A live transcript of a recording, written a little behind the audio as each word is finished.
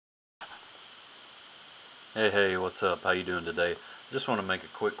Hey, what's up? How you doing today? Just want to make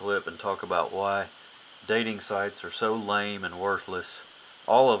a quick clip and talk about why dating sites are so lame and worthless.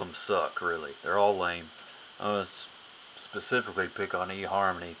 All of them suck, really. They're all lame. I'm going to specifically pick on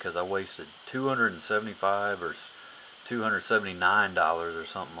eHarmony because I wasted $275 or $279 or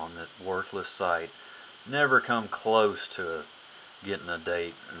something on that worthless site. Never come close to getting a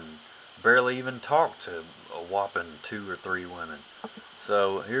date and barely even talked to a whopping 2 or 3 women.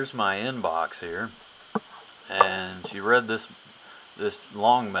 So here's my inbox here. And she read this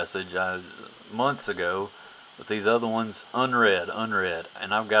long message months ago with these other ones unread,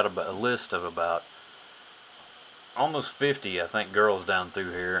 and I've got a list of about almost 50, I think, girls down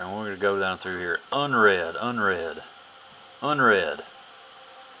through here, and we're going to go down through here unread.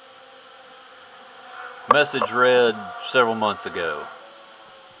 Message read several months ago.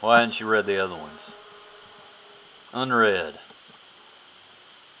 Why hadn't she read the other ones? Unread.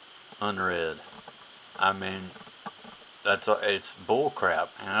 I mean, it's bull crap,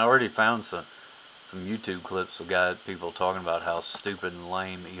 and I already found some YouTube clips of people talking about how stupid and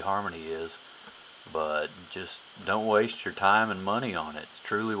lame eHarmony is, but just don't waste your time and money on it. It's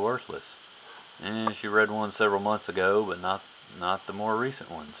truly worthless. And she read one several months ago, but not the more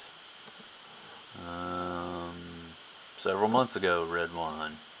recent ones. Several months ago, read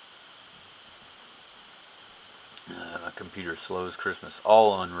one. My computer's slow as Christmas.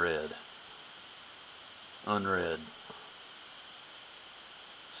 All unread.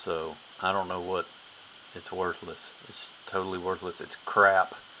 So I don't know what. It's worthless. It's totally worthless. It's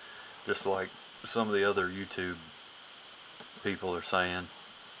crap. Just like some of the other YouTube people are saying.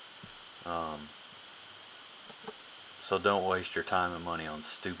 So don't waste your time and money on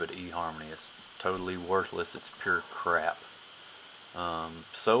stupid eHarmony. It's totally worthless. It's pure crap.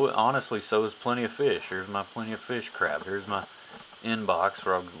 So honestly, so is Plenty of Fish. Here's my Plenty of Fish crap. Here's my inbox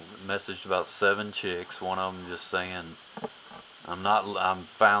where I've messaged about 7 chicks. One of them just saying, I'm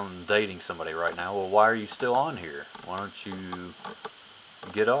found dating somebody right now. Well, why are you still on here? Why don't you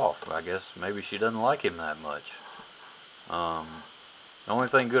get off? I guess maybe she doesn't like him that much. The only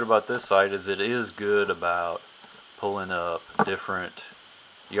thing good about this site is it is good about pulling up different.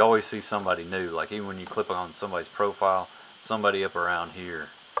 You always see somebody new. Like even when you click on somebody's profile, somebody up around here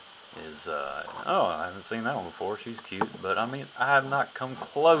is, oh, I haven't seen that one before. She's cute. But I mean, I have not come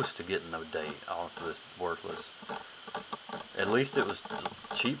close to getting no date off of this worthless. At least it was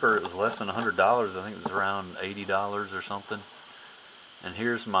cheaper. It was less than $100. I think it was around $80 or something. And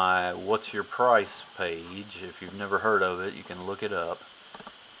here's my WhatsYour Price page. If you've never heard of it, you can look it up.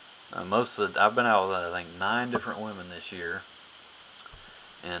 I've been out with, I think, 9 different women this year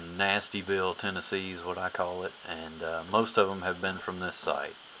in Nastyville, Tennessee is what I call it, and most of them have been from this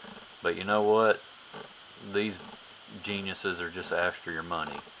site. But you know what? These geniuses are just after your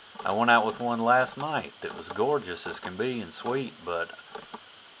money. I went out with one last night that was gorgeous as can be and sweet, but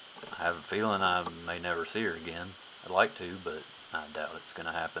I have a feeling I may never see her again. I'd like to, but I doubt it's going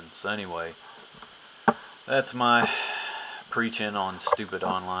to happen. So anyway, that's my preaching on stupid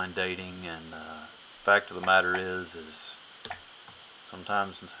online dating, and fact of the matter is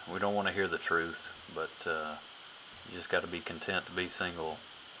sometimes we don't want to hear the truth, but you just got to be content to be single,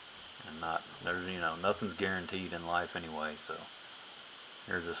 and nothing's guaranteed in life anyway. So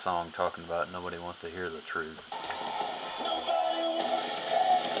here's a song talking about nobody wants to hear the truth.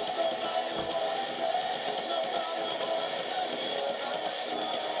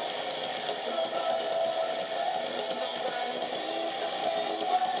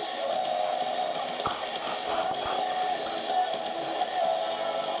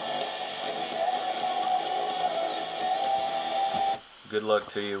 Good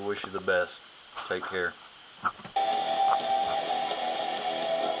luck to you. Wish you the best. Take care.